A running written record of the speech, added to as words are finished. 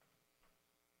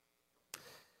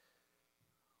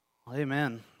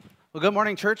Amen. Well, good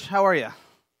morning, church. How are you?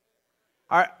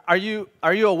 Are you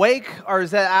awake, or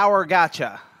is that hour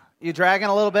gotcha? You dragging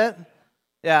a little bit?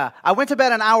 Yeah. I went to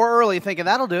bed an hour early thinking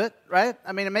that'll do it, right?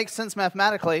 I mean, it makes sense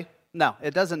mathematically. No,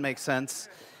 it doesn't make sense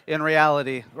in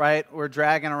reality, right? We're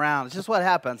dragging around. It's just what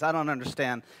happens. I don't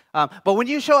understand. But when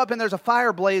you show up and there's a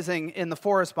fire blazing in the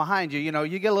forest behind you,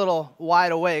 you get a little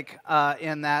wide awake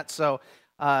in that. So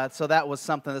that was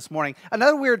something this morning.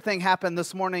 Another weird thing happened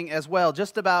this morning as well.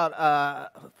 Just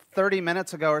about 30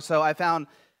 minutes ago or so, I found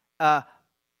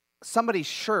somebody's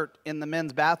shirt in the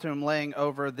men's bathroom laying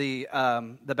over the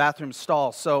bathroom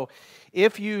stall. So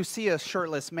if you see a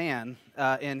shirtless man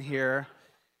in here,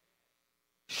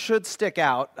 should stick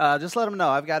out. Just let them know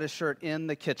I've got his shirt in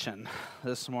the kitchen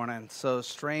this morning. So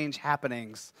strange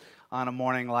happenings on a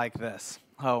morning like this.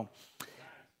 Oh.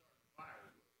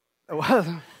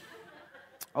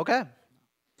 Okay.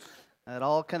 It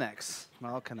all connects.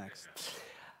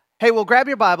 Hey, well, grab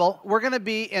your Bible. We're going to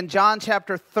be in John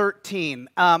chapter 13.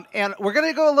 And we're going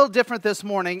to go a little different this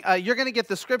morning. You're going to get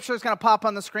the scripture. It's going to pop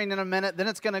on the screen in a minute. Then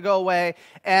it's going to go away.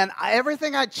 And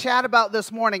everything I chat about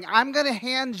this morning, I'm going to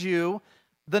hand you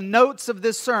the notes of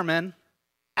this sermon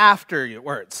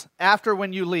afterwards, after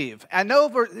when you leave. I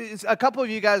know a couple of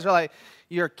you guys are like,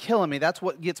 you're killing me. That's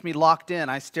what gets me locked in.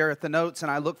 I stare at the notes and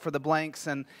I look for the blanks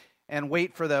and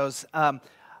wait for those.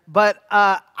 But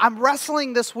I'm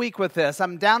wrestling this week with this.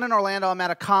 I'm down in Orlando. I'm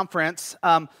at a conference,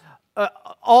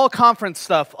 all conference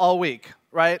stuff all week,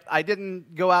 right? I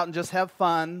didn't go out and just have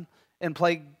fun and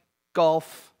play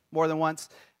golf more than once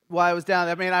while I was down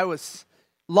there. I mean, I was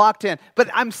locked in. But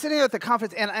I'm sitting at the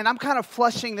conference, and I'm kind of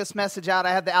flushing this message out.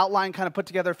 I had the outline kind of put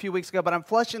together a few weeks ago, but I'm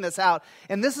flushing this out.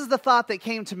 And this is the thought that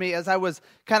came to me as I was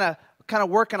kind of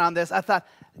working on this. I thought,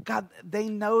 God, they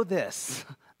know this.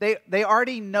 They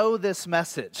already know this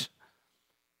message.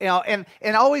 And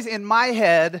always in my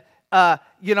head, as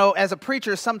a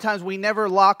preacher, sometimes we never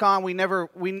lock on,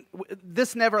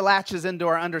 this never latches into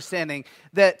our understanding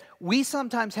that we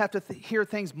sometimes have to hear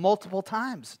things multiple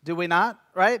times, do we not,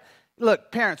 right?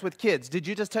 Look, parents with kids, did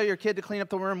you just tell your kid to clean up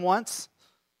the room once?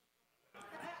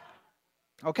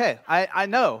 Okay, I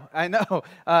know,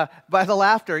 by the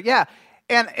laughter, yeah.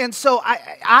 And so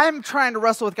I'm trying to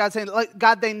wrestle with God, saying, like,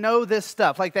 God, they know this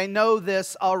stuff. Like, they know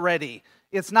this already.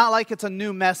 It's not like it's a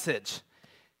new message.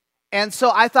 And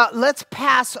so I thought, let's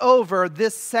pass over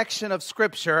this section of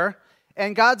Scripture.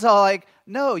 And God's all like,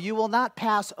 no, you will not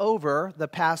pass over the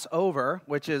Passover,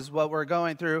 which is what we're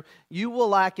going through. You will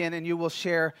lock in and you will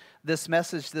share this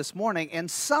message this morning.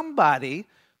 And somebody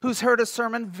who's heard a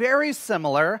sermon very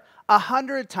similar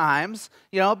 100 times,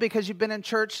 because you've been in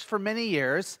church for many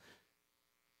years,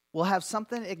 will have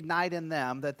something ignite in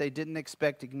them that they didn't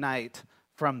expect ignite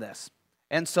from this.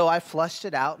 And so I flushed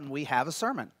it out, and we have a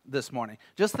sermon this morning.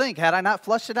 Just think, had I not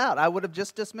flushed it out, I would have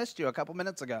just dismissed you a couple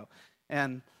minutes ago.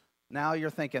 And now you're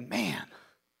thinking, man,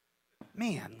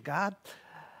 God.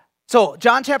 So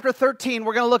John chapter 13,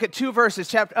 we're going to look at two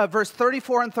verses, verse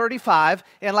 34 and 35.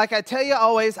 And like I tell you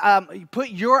always, put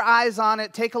your eyes on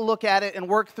it, take a look at it, and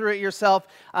work through it yourself.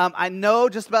 I know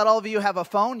just about all of you have a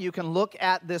phone. You can look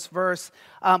at this verse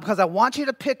because I want you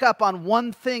to pick up on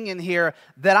one thing in here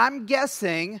that I'm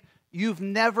guessing you've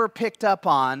never picked up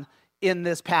on in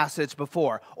this passage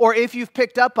before. Or if you've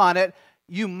picked up on it,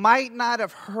 you might not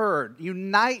have heard, you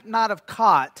might not have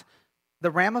caught the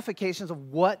ramifications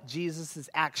of what Jesus is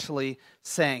actually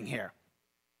saying here.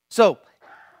 So,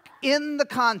 in the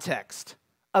context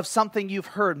of something you've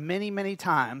heard many, many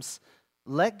times,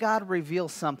 let God reveal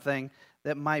something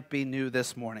that might be new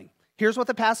this morning. Here's what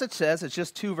the passage says. It's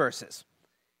just two verses.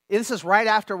 This is right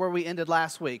after where we ended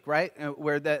last week, right?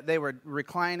 Where they were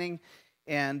reclining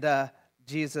and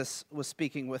Jesus was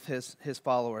speaking with his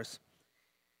followers.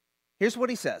 Here's what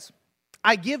he says.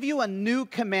 I give you a new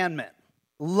commandment.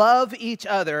 Love each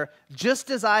other,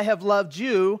 just as I have loved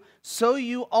you, so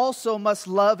you also must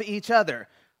love each other.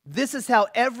 This is how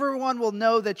everyone will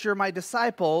know that you're my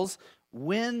disciples,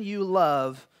 when you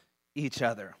love each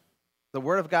other. The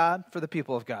word of God for the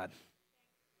people of God.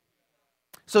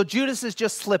 So Judas has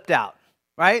just slipped out,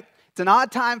 right? It's an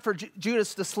odd time for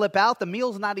Judas to slip out. The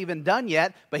meal's not even done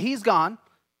yet, but he's gone,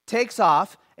 takes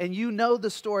off, and you know the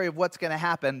story of what's going to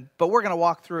happen, but we're going to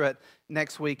walk through it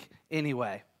next week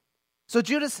anyway. So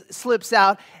Judas slips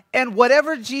out, and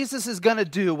whatever Jesus is going to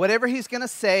do, whatever he's going to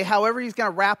say, however he's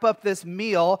going to wrap up this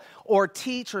meal or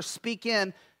teach or speak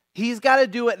in, he's got to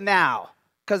do it now,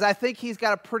 because I think he's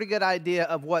got a pretty good idea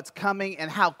of what's coming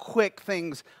and how quick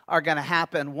things are going to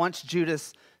happen once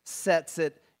Judas sets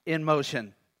it in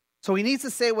motion. So he needs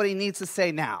to say what he needs to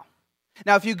say now.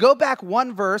 Now, if you go back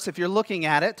one verse, if you're looking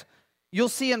at it, You'll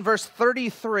see in verse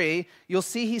 33, you'll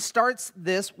see he starts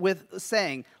this with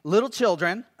saying, little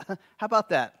children. How about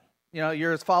that?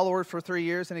 You're his follower for 3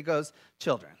 years, and he goes,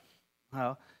 children.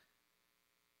 Well,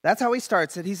 that's how he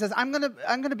starts it. He says, I'm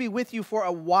gonna be with you for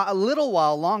a little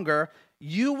while longer.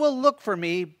 You will look for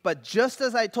me, but just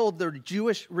as I told the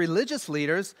Jewish religious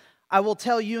leaders, I will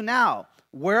tell you now,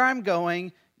 where I'm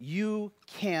going, you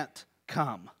can't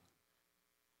come.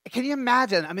 Can you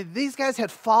imagine? I mean, these guys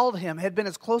had followed him, had been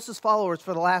his closest followers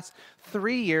for the last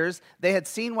 3 years. They had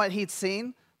seen what he'd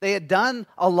seen. They had done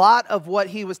a lot of what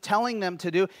he was telling them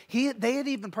to do. They had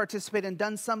even participated and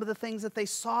done some of the things that they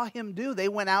saw him do. They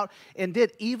went out and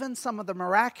did even some of the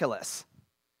miraculous.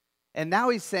 And now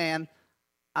he's saying,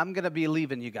 I'm going to be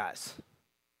leaving you guys.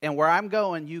 And where I'm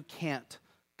going, you can't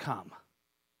come.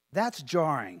 That's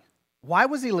jarring. Why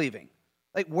was he leaving?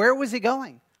 Like, where was he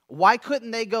going? Why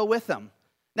couldn't they go with him?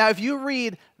 Now, if you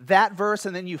read that verse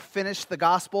and then you finish the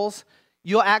Gospels,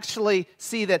 you'll actually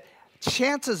see that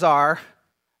chances are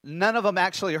none of them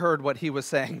actually heard what he was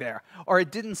saying there, or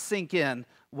it didn't sink in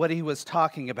what he was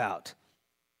talking about.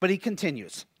 But he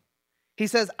continues. He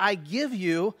says, I give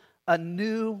you a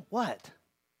new what?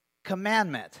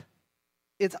 Commandment.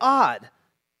 It's odd.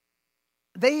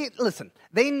 They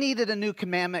needed a new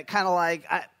commandment, kind of like,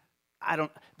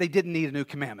 they didn't need a new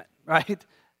commandment, right?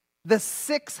 The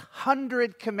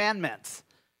 600 commandments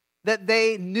that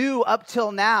they knew up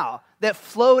till now that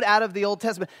flowed out of the Old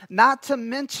Testament, not to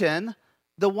mention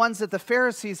the ones that the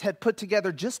Pharisees had put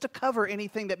together just to cover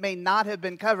anything that may not have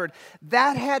been covered,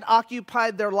 that had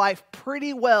occupied their life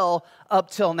pretty well up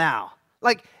till now.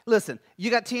 Like, listen, you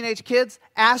got teenage kids,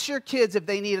 ask your kids if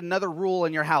they need another rule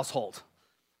in your household.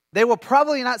 They will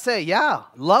probably not say, yeah,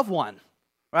 love one,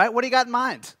 right? What do you got in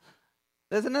mind?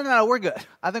 They say, no, we're good.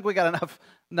 I think we got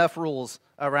enough rules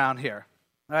around here,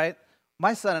 right?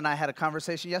 My son and I had a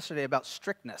conversation yesterday about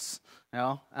strictness,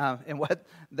 and what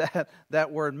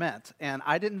that word meant. And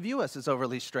I didn't view us as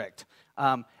overly strict.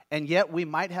 And yet we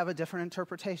might have a different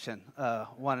interpretation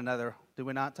one another. Do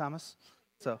we not, Thomas?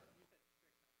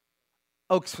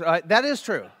 That is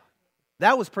true.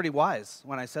 That was pretty wise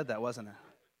when I said that, wasn't it?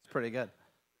 It's pretty good.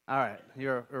 All right,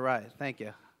 you're right. Thank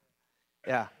you.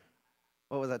 Yeah.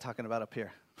 What was I talking about up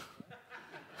here?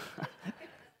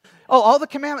 All the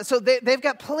commandments. So they've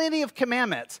got plenty of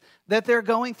commandments that they're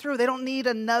going through. They don't need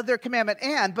another commandment.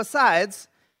 And besides,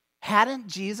 hadn't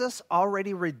Jesus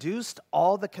already reduced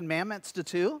all the commandments to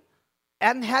 2?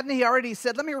 And hadn't he already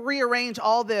said, let me rearrange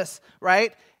all this,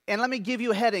 right? And let me give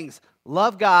you headings.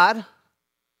 Love God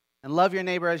and love your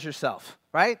neighbor as yourself,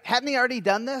 right? Hadn't he already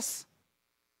done this?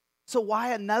 So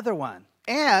why another one?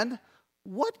 And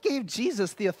what gave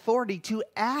Jesus the authority to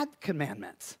add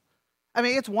commandments? I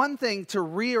mean, it's one thing to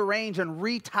rearrange and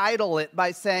retitle it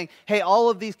by saying, hey, all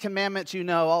of these commandments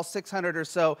all 600 or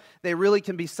so, they really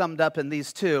can be summed up in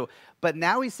these 2. But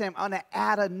now he's saying, I'm going to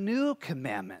add a new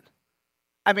commandment.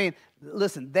 I mean,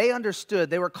 listen, they understood.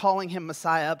 They were calling him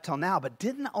Messiah up till now, but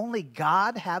didn't only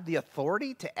God have the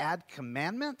authority to add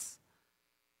commandments?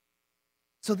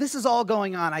 So this is all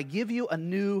going on. I give you a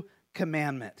new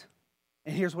commandment.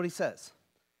 And here's what he says.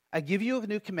 I give you a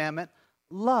new commandment.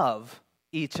 Love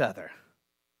each other.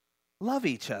 Love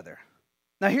each other.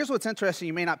 Now, here's what's interesting,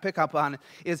 you may not pick up on,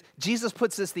 is Jesus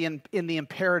puts this in the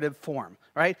imperative form,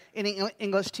 right? Any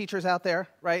English teachers out there,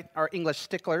 right? Or English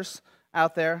sticklers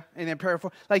out there in the imperative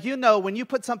form? Like, when you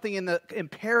put something in the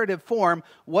imperative form,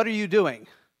 what are you doing?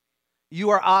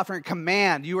 You are offering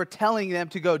command. You are telling them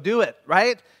to go do it,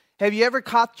 right? Have you ever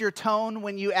caught your tone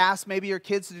when you ask maybe your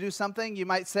kids to do something? You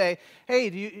might say,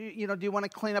 hey, do you want to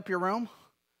clean up your room?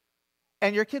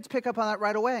 And your kids pick up on that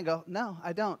right away and go, no,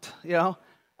 I don't,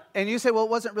 And you say, well, it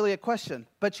wasn't really a question,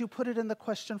 but you put it in the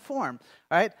question form,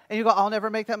 right? And you go, I'll never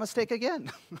make that mistake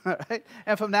again, right?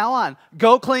 And from now on,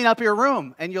 go clean up your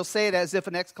room. And you'll say it as if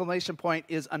an exclamation point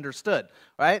is understood,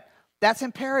 right? That's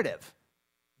imperative.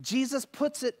 Jesus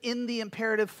puts it in the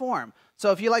imperative form.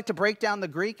 So if you like to break down the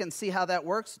Greek and see how that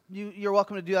works, you're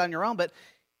welcome to do that on your own. But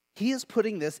he is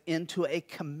putting this into a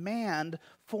command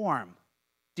form.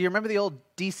 Do you remember the old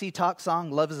DC Talk song,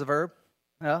 Love is a Verb?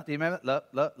 No? Do you remember it?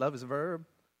 Love is a verb.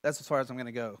 That's as far as I'm going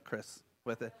to go, Chris,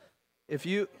 with it.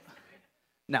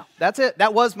 No, that's it.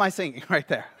 That was my singing right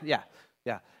there. Yeah.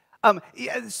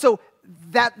 So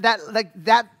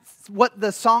that's what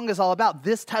the song is all about.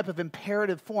 This type of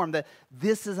imperative form, that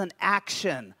this is an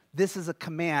action. This is a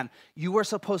command. You are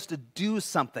supposed to do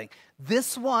something.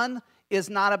 This one is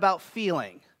not about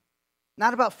feeling.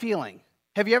 Not about feeling.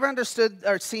 Have you ever understood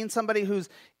or seen somebody who's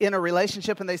in a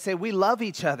relationship and they say, we love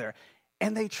each other,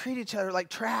 and they treat each other like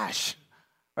trash,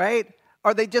 right?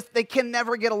 Or they can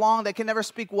never get along. They can never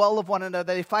speak well of one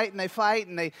another. They fight, and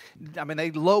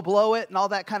they low blow it and all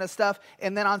that kind of stuff.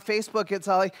 And then on Facebook, it's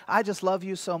all like, I just love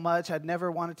you so much. I'd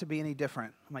never want it to be any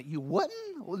different. I'm like, you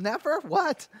wouldn't? Never?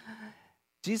 What?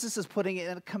 Jesus is putting it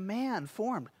in a command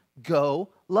form. Go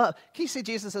love. Can you see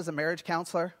Jesus as a marriage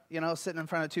counselor, sitting in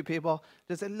front of two people?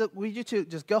 Just say, look, will you two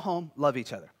just go home, love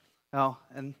each other?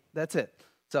 And that's it.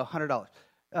 So $100.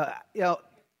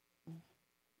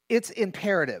 It's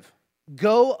imperative.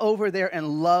 Go over there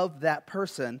and love that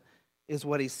person is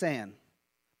what he's saying.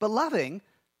 But loving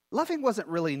wasn't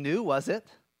really new, was it?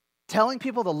 Telling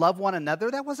people to love one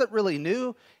another, that wasn't really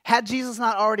new. Had Jesus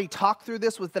not already talked through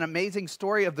this with an amazing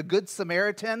story of the Good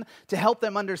Samaritan to help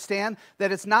them understand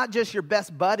that it's not just your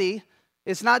best buddy,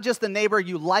 it's not just the neighbor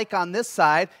you like on this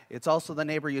side, it's also the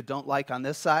neighbor you don't like on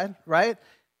this side, right?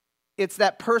 It's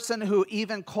that person who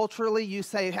even culturally you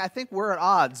say, I think we're at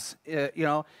odds,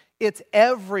 It's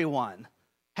everyone.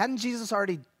 Hadn't Jesus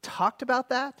already talked about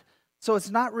that? So it's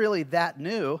not really that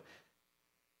new.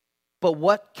 But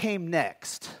what came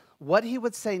next? What he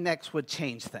would say next would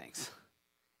change things.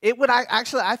 It would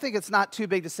actually, I think it's not too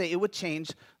big to say, it would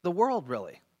change the world,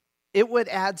 really. It would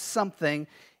add something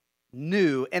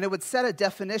new, and it would set a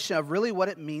definition of really what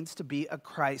it means to be a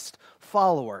Christ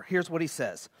follower. Here's what he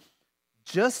says.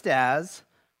 Just as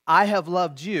I have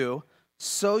loved you,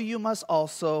 so you must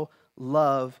also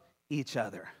love each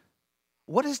other.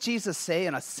 What does Jesus say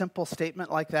in a simple statement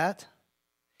like that?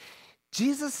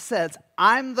 Jesus says,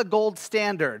 I'm the gold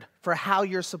standard for how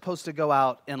you're supposed to go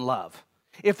out in love.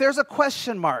 If there's a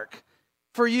question mark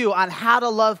for you on how to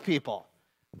love people,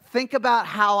 think about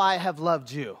how I have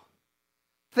loved you.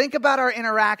 Think about our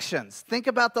interactions. Think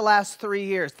about the last 3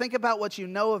 years. Think about what you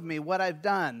know of me, what I've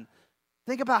done.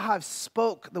 Think about how I've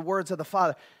spoke the words of the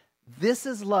Father. This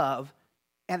is love,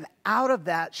 and out of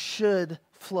that should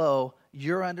flow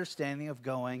your understanding of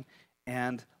going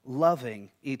and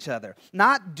loving each other.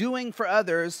 Not doing for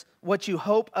others what you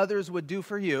hope others would do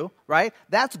for you, right?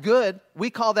 That's good. We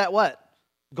call that what?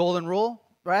 Golden rule,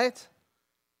 right?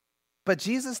 But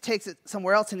Jesus takes it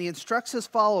somewhere else, and he instructs his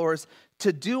followers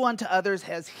to do unto others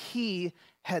as he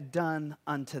had done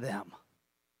unto them.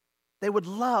 They would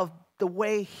love the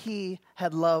way he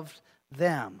had loved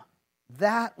them.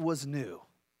 That was new.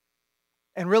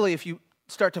 And really, if you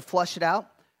start to flush it out,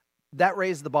 that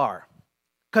raised the bar.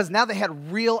 Because now they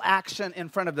had real action in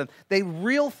front of them.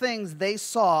 Real things they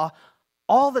saw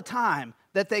all the time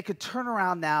that they could turn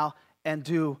around now and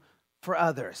do for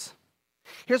others.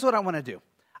 Here's what I want to do.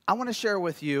 I want to share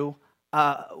with you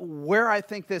where I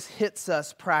think this hits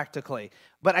us practically.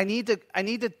 But I need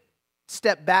to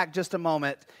step back just a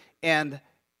moment and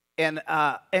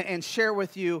share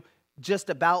with you just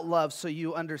about love so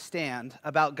you understand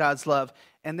about God's love.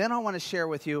 And then I want to share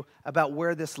with you about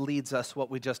where this leads us, what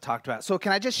we just talked about. So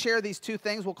can I just share these two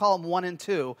things? We'll call them 1 and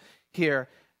 2 here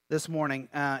this morning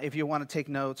if you want to take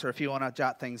notes or if you want to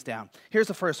jot things down. Here's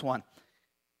the first one.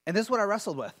 And this is what I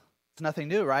wrestled with. It's nothing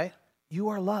new, right? You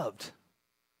are loved.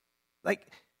 Like,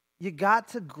 you got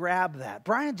to grab that.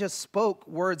 Brian just spoke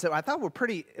words that I thought were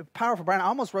pretty powerful. Brian, I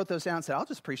almost wrote those down and said, I'll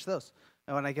just preach those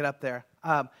when I get up there.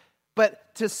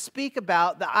 But to speak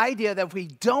about the idea that if we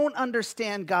don't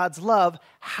understand God's love,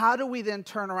 how do we then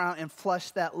turn around and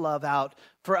flush that love out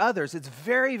for others? It's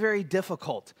very, very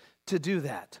difficult to do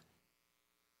that.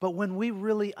 But when we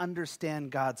really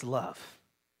understand God's love,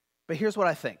 but here's what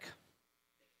I think.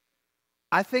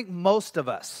 I think most of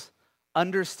us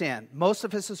understand, most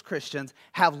of us as Christians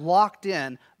have locked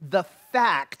in the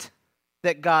fact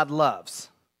that God loves.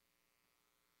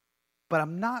 But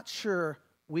I'm not sure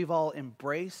we've all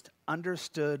embraced,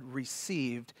 understood,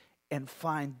 received, and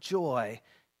find joy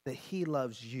that he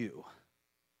loves you.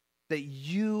 That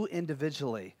you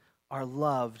individually are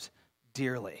loved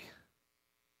dearly.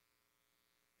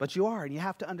 But you are, and you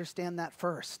have to understand that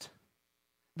first.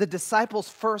 The disciples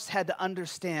first had to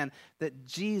understand that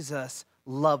Jesus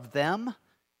loved them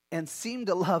and seemed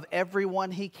to love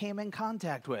everyone he came in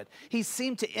contact with. He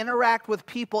seemed to interact with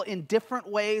people in different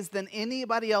ways than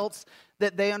anybody else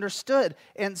that they understood.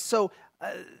 And so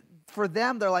for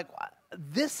them, they're like,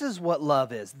 this is what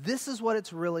love is. This is what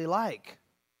it's really like.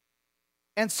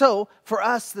 And so for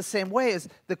us, the same way is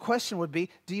the question would be,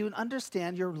 do you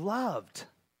understand you're loved?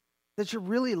 That you're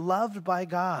really loved by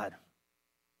God?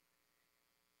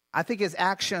 I think his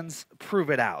actions prove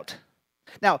it out.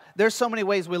 Now, there's so many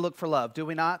ways we look for love, do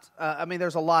we not?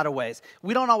 There's a lot of ways.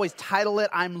 We don't always title it,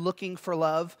 I'm looking for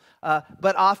love,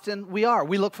 but often we are.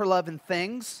 We look for love in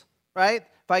things, right?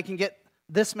 If I can get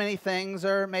this many things,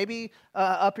 or maybe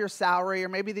up your salary, or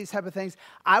maybe these type of things,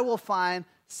 I will find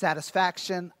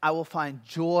satisfaction, I will find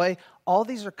joy. All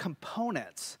these are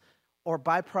components. or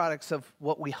byproducts of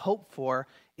what we hope for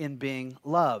in being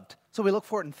loved. So we look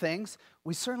for it in things.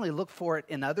 We certainly look for it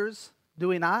in others, do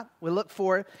we not? We look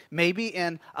for it maybe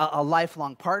in a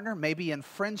lifelong partner, maybe in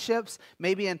friendships,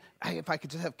 maybe in, hey, if I could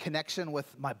just have connection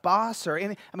with my boss or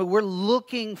any. I mean, we're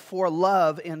looking for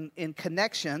love in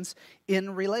connections,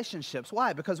 in relationships.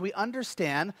 Why? Because we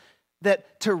understand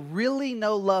that to really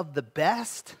know love the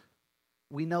best,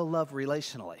 we know love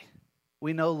relationally.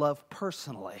 We know love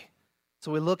personally.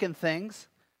 So we look in things,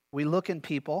 we look in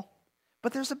people,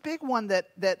 but there's a big one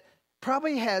that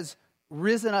probably has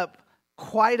risen up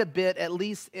quite a bit, at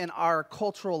least in our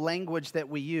cultural language that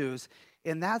we use,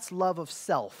 and that's love of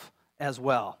self as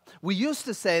well. We used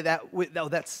to say that,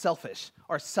 that's selfish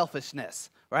or selfishness,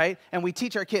 right? And we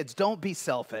teach our kids, don't be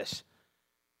selfish.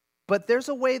 But there's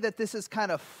a way that this is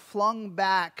kind of flung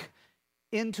back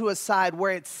into a side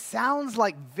where it sounds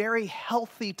like very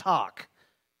healthy talk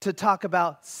to talk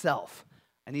about self.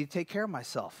 I need to take care of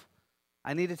myself.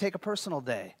 I need to take a personal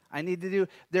day. I need to do,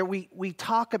 there we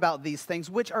talk about these things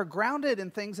which are grounded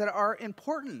in things that are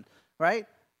important, right?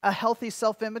 A healthy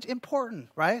self-image, important,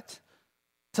 right?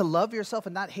 To love yourself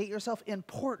and not hate yourself,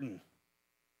 important.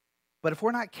 But if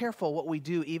we're not careful, what we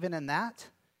do even in that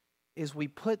is we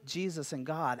put Jesus and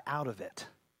God out of it.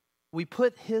 We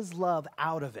put his love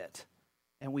out of it.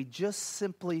 And we just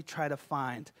simply try to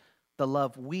find the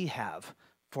love we have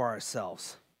for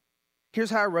ourselves. Here's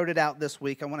how I wrote it out this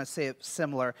week. I want to say it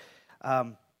similar.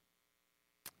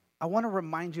 I want to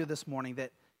remind you this morning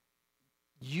that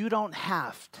you don't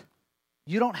have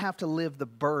to live the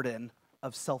burden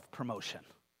of self-promotion.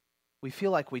 We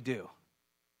feel like we do.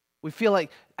 We feel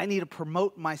like I need to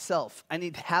promote myself. I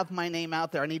need to have my name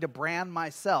out there. I need to brand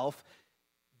myself.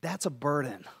 That's a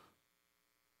burden.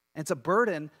 And it's a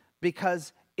burden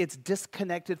because it's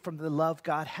disconnected from the love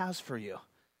God has for you.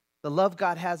 The love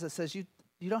God has that says you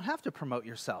don't have to promote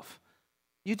yourself.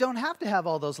 You don't have to have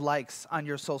all those likes on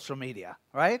your social media,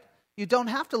 right? You don't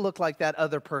have to look like that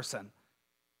other person.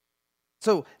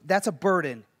 So that's a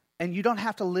burden. And you don't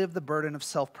have to live the burden of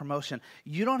self-promotion.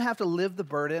 You don't have to live the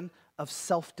burden of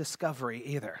self-discovery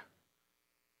either.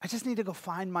 I just need to go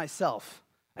find myself.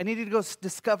 I need to go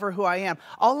discover who I am.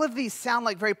 All of these sound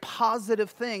like very positive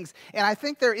things, and I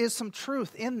think there is some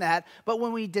truth in that, but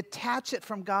when we detach it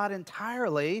from God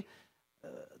entirely,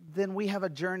 then we have a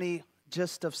journey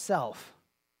just of self,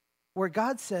 where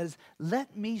God says,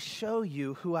 let me show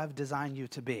you who I've designed you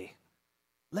to be.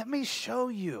 Let me show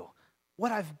you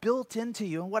what I've built into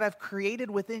you and what I've created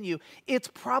within you. It's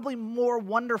probably more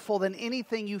wonderful than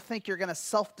anything you think you're going to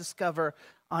self-discover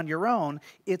on your own.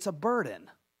 It's a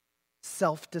burden,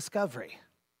 self-discovery,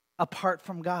 apart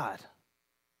from God.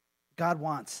 God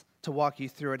wants to walk you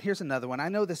through it. Here's another one. I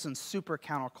know this is super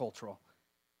countercultural.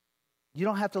 You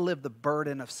don't have to live the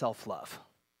burden of self-love.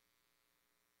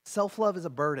 Self-love is a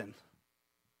burden.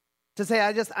 To say,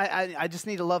 I just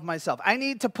need to love myself. I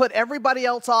need to put everybody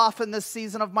else off in this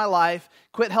season of my life,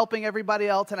 quit helping everybody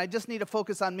else, and I just need to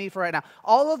focus on me for right now.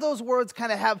 All of those words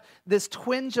kind of have this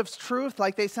twinge of truth,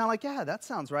 like they sound like, yeah, that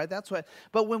sounds right, that's what.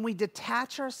 But when we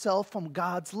detach ourselves from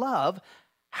God's love,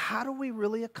 how do we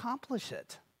really accomplish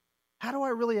it? How do I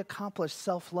really accomplish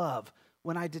self-love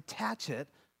when I detach it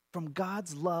from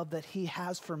God's love that he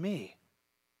has for me?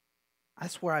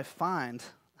 That's where I find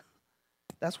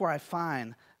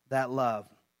that love.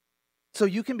 So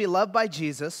you can be loved by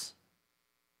Jesus,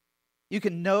 you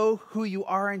can know who you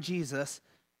are in Jesus,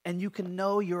 and you can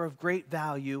know you're of great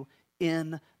value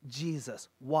in Jesus.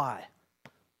 Why?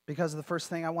 Because of the first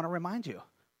thing I want to remind you,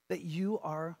 that you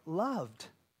are loved.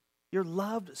 You're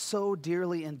loved so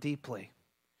dearly and deeply.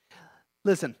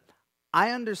 Listen,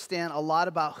 I understand a lot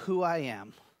about who I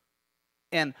am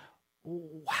and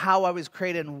how I was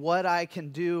created and what I can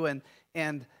do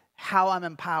and how I'm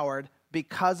empowered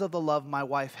because of the love my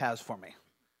wife has for me.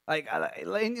 Like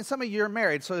some of you are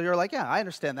married, so you're like, yeah, I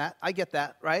understand that. I get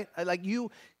that, right? Like you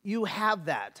have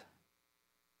that.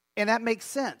 And that makes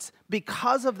sense.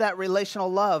 Because of that relational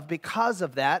love, because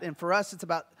of that, and for us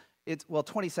it's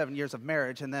 27 years of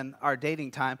marriage and then our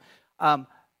dating time.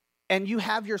 And you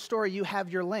have your story, you have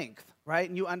your length, right?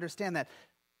 And you understand that.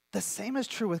 The same is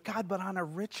true with God, but on a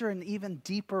richer and even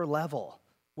deeper level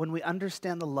when we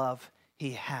understand the love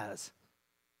he has.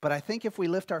 But I think if we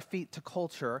lift our feet to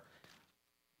culture,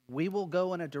 we will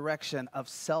go in a direction of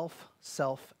self,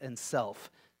 and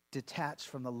self, detached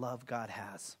from the love God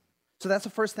has. So that's the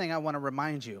first thing I want to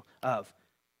remind you of.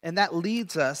 And that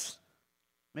leads us,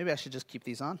 maybe I should just keep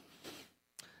these on.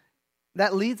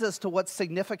 That leads us to what's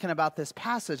significant about this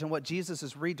passage and what Jesus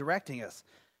is redirecting us.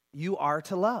 You are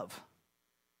to love.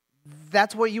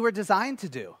 That's what you were designed to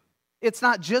do. It's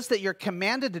not just that you're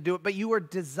commanded to do it, but you were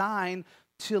designed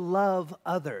to love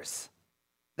others.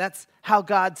 That's how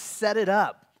God set it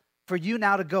up for you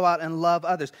now to go out and love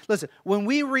others. Listen, when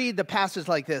we read the passage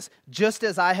like this, just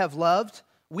as I have loved,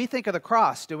 we think of the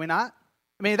cross, do we not?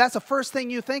 I mean, that's the first thing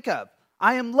you think of.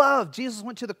 I am loved. Jesus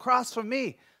went to the cross for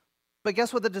me. But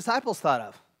guess what the disciples thought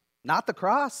of? Not the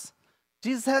cross.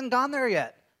 Jesus hadn't gone there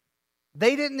yet.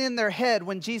 They didn't, in their head,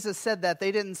 when Jesus said that,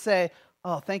 they didn't say,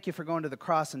 oh, thank you for going to the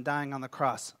cross and dying on the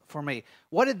cross for me.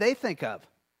 What did they think of?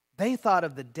 They thought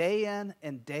of the day in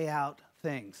and day out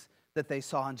things that they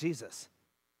saw in Jesus.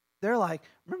 They're like,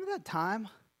 remember that time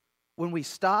when we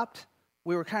stopped?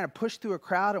 We were kind of pushed through a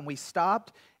crowd and we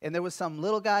stopped, and there was some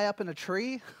little guy up in a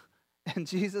tree, and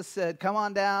Jesus said, come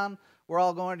on down. We're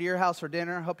all going to your house for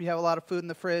dinner. Hope you have a lot of food in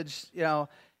the fridge. You know,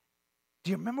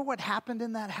 do you remember what happened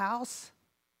in that house?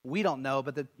 We don't know,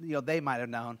 but they might have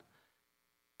known.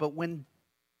 But when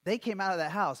they came out of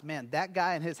that house, man, that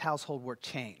guy and his household were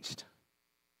changed.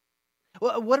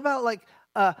 Well, what about like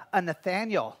a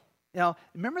Nathaniel? You know,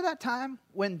 remember that time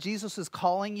when Jesus was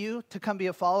calling you to come be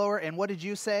a follower, and what did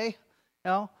you say?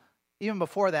 You know, even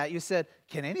before that, you said,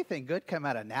 can anything good come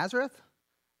out of Nazareth?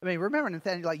 I mean, remember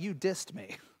Nathaniel, like, you dissed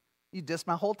me. You dissed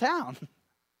my whole town.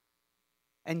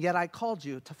 And yet I called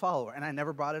you to follow, and I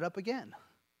never brought it up again.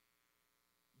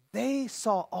 They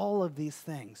saw all of these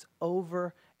things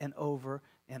over and over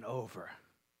and over.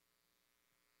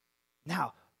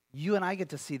 Now, you and I get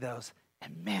to see those,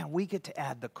 and man, we get to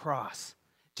add the cross.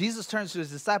 Jesus turns to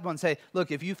his disciple and say, look,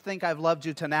 if you think I've loved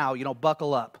you to now,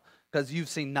 buckle up, because you've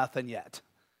seen nothing yet.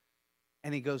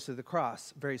 And he goes to the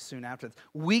cross very soon after this.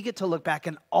 We get to look back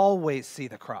and always see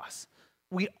the cross.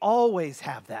 We always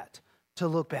have that to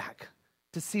look back,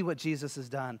 to see what Jesus has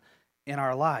done in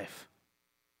our life.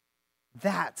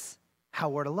 That's how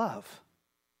we're to love.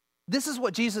 This is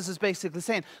what Jesus is basically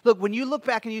saying. Look, when you look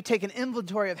back and you take an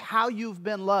inventory of how you've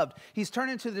been loved, he's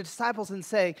turning to the disciples and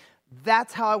saying,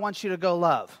 that's how I want you to go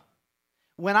love.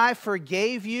 When I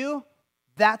forgave you,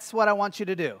 that's what I want you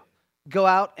to do. Go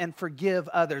out and forgive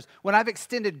others. When I've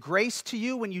extended grace to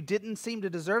you when you didn't seem to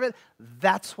deserve it,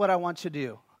 that's what I want you to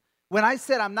do. When I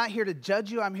said I'm not here to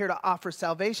judge you, I'm here to offer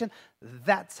salvation,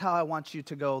 that's how I want you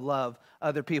to go love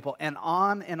other people. And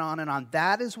on and on and on.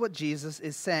 That is what Jesus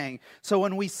is saying. So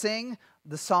when we sing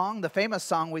the song, the famous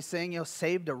song we sing,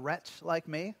 saved a wretch like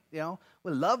me,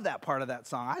 we love that part of that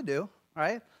song. I do,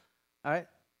 right? All right.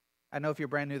 I know if you're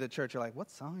brand new to the church, you're like,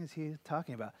 what song is he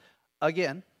talking about?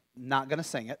 Again, not going to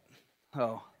sing it.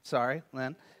 Oh, sorry,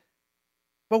 Lynn.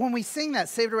 But when we sing that,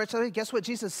 saved a wretch like me, guess what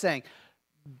Jesus is saying?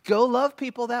 Go love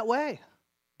people that way.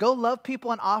 Go love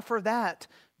people and offer that,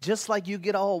 just like you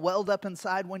get all welled up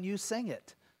inside when you sing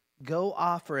it. Go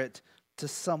offer it to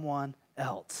someone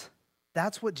else.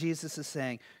 That's what Jesus is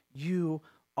saying. You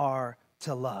are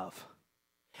to love.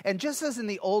 And just as in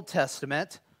the Old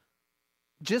Testament,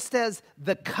 just as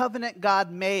the covenant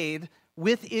God made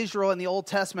with Israel in the Old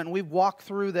Testament, we've walked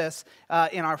through this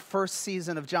in our first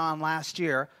season of John last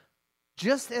year.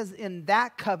 Just as in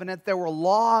that covenant, there were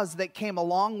laws that came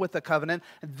along with the covenant.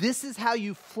 This is how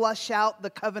you flush out the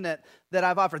covenant that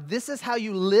I've offered. This is how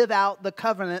you live out the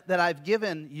covenant that I've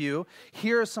given you.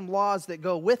 Here are some laws that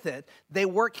go with it. They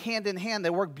work hand in hand. They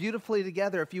work beautifully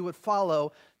together if you would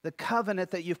follow the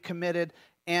covenant that you've committed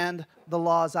and the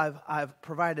laws I've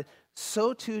provided.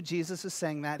 So too, Jesus is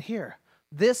saying that here.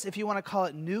 This, if you want to call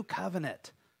it new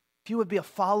covenant, if you would be a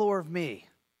follower of me,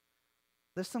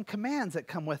 there's some commands that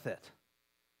come with it.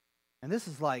 And this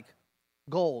is like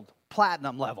gold,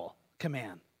 platinum level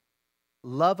command.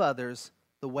 Love others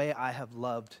the way I have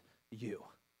loved you.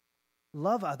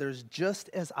 Love others just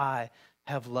as I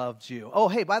have loved you. Oh,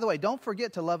 hey, by the way, don't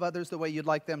forget to love others the way you'd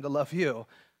like them to love you.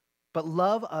 But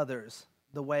love others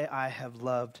the way I have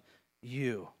loved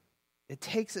you. It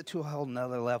takes it to a whole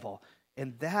nother level.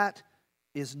 And that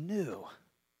is new.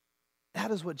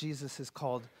 That is what Jesus has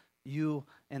called you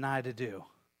and I to do.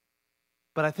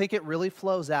 But I think it really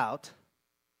flows out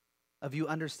of you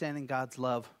understanding God's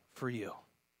love for you.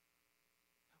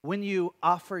 When you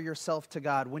offer yourself to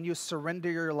God, when you surrender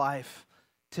your life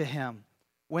to Him,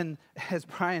 when, as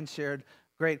Brian shared,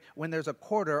 great, when there's a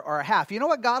quarter or a half, you know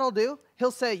what God will do?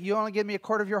 He'll say, you only give me a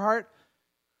quarter of your heart?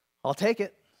 I'll take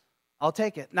it. I'll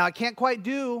take it. Now, I can't quite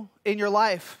do in your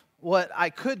life what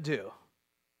I could do,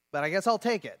 but I guess I'll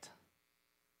take it.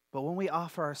 But when we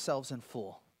offer ourselves in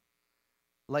full,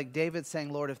 like David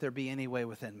saying, Lord, if there be any way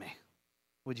within me,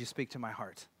 would you speak to my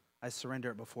heart? I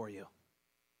surrender it before you.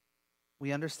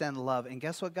 We understand love, and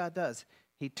guess what God does?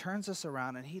 He turns us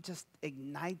around and He just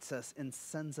ignites us and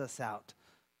sends us out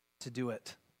to do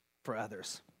it for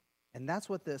others. And that's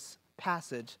what this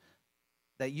passage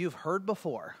that you've heard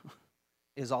before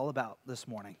is all about this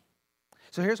morning.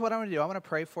 So here's what I'm going to do. I'm going to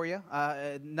pray for you.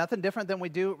 Nothing different than we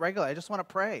do regularly. I just want to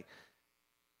pray.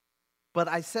 But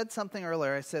I said something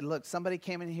earlier. I said, look, somebody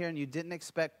came in here and you didn't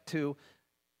expect to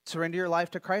surrender your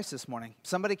life to Christ this morning.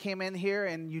 Somebody came in here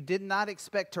and you did not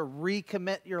expect to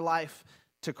recommit your life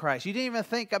to Christ. You didn't even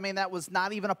think, that was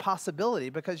not even a possibility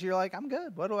because you're like, I'm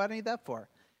good. What do I need that for?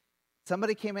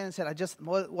 Somebody came in and said, I just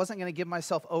wasn't going to give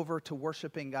myself over to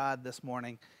worshiping God this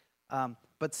morning.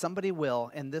 But somebody will,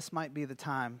 and this might be the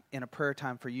time in a prayer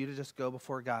time for you to just go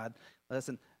before God.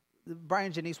 Listen, Brian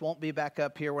and Janice won't be back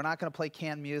up here. We're not going to play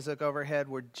canned music overhead.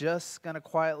 We're just going to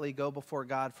quietly go before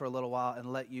God for a little while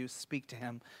and let you speak to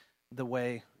him the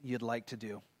way you'd like to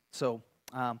do. So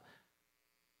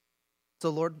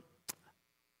Lord,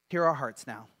 hear our hearts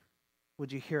now.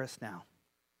 Would you hear us now?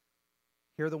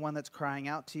 Hear the one that's crying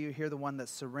out to you. Hear the one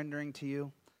that's surrendering to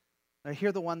you. Or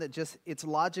hear the one that just, it's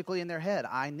logically in their head,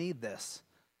 I need this.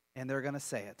 And they're going to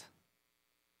say it.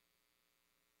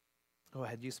 Go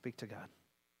ahead, you speak to God.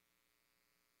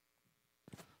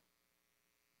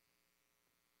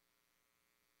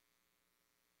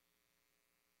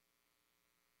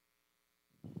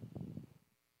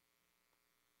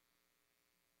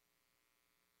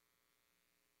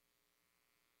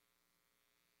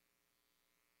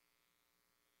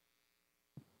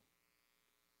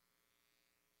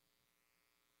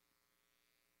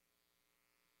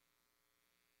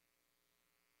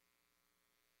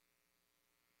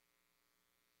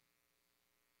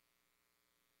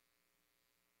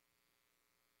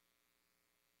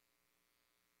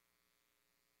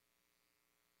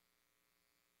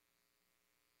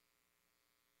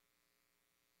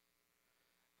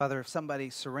 Father, if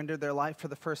somebody surrendered their life for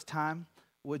the first time,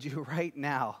 would you right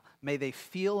now, may they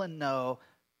feel and know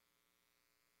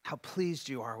how pleased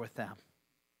you are with them.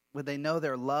 Would they know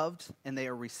they're loved and they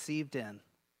are received in?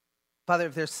 Father,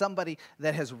 if there's somebody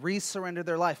that has re-surrendered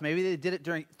their life, maybe they did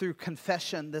it through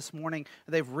confession this morning,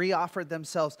 they've re-offered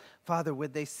themselves, Father,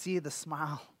 would they see the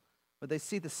smile? Would they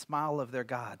see the smile of their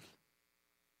God?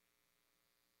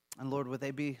 And Lord, would they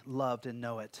be loved and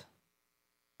know it?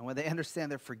 And would they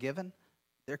understand they're forgiven?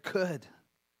 They're good.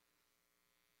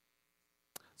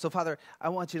 So, Father, I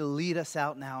want you to lead us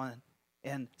out now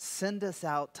and send us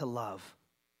out to love.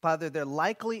 Father, there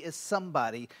likely is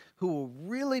somebody who will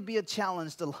really be a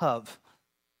challenge to love.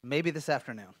 Maybe this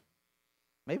afternoon.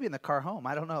 Maybe in the car home.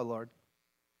 I don't know, Lord.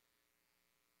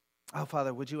 Oh,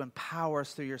 Father, would you empower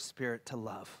us through your Spirit to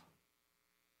love?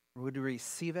 Would we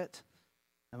receive it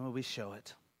and would we show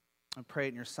it? I pray it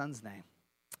in your Son's name.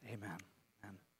 Amen.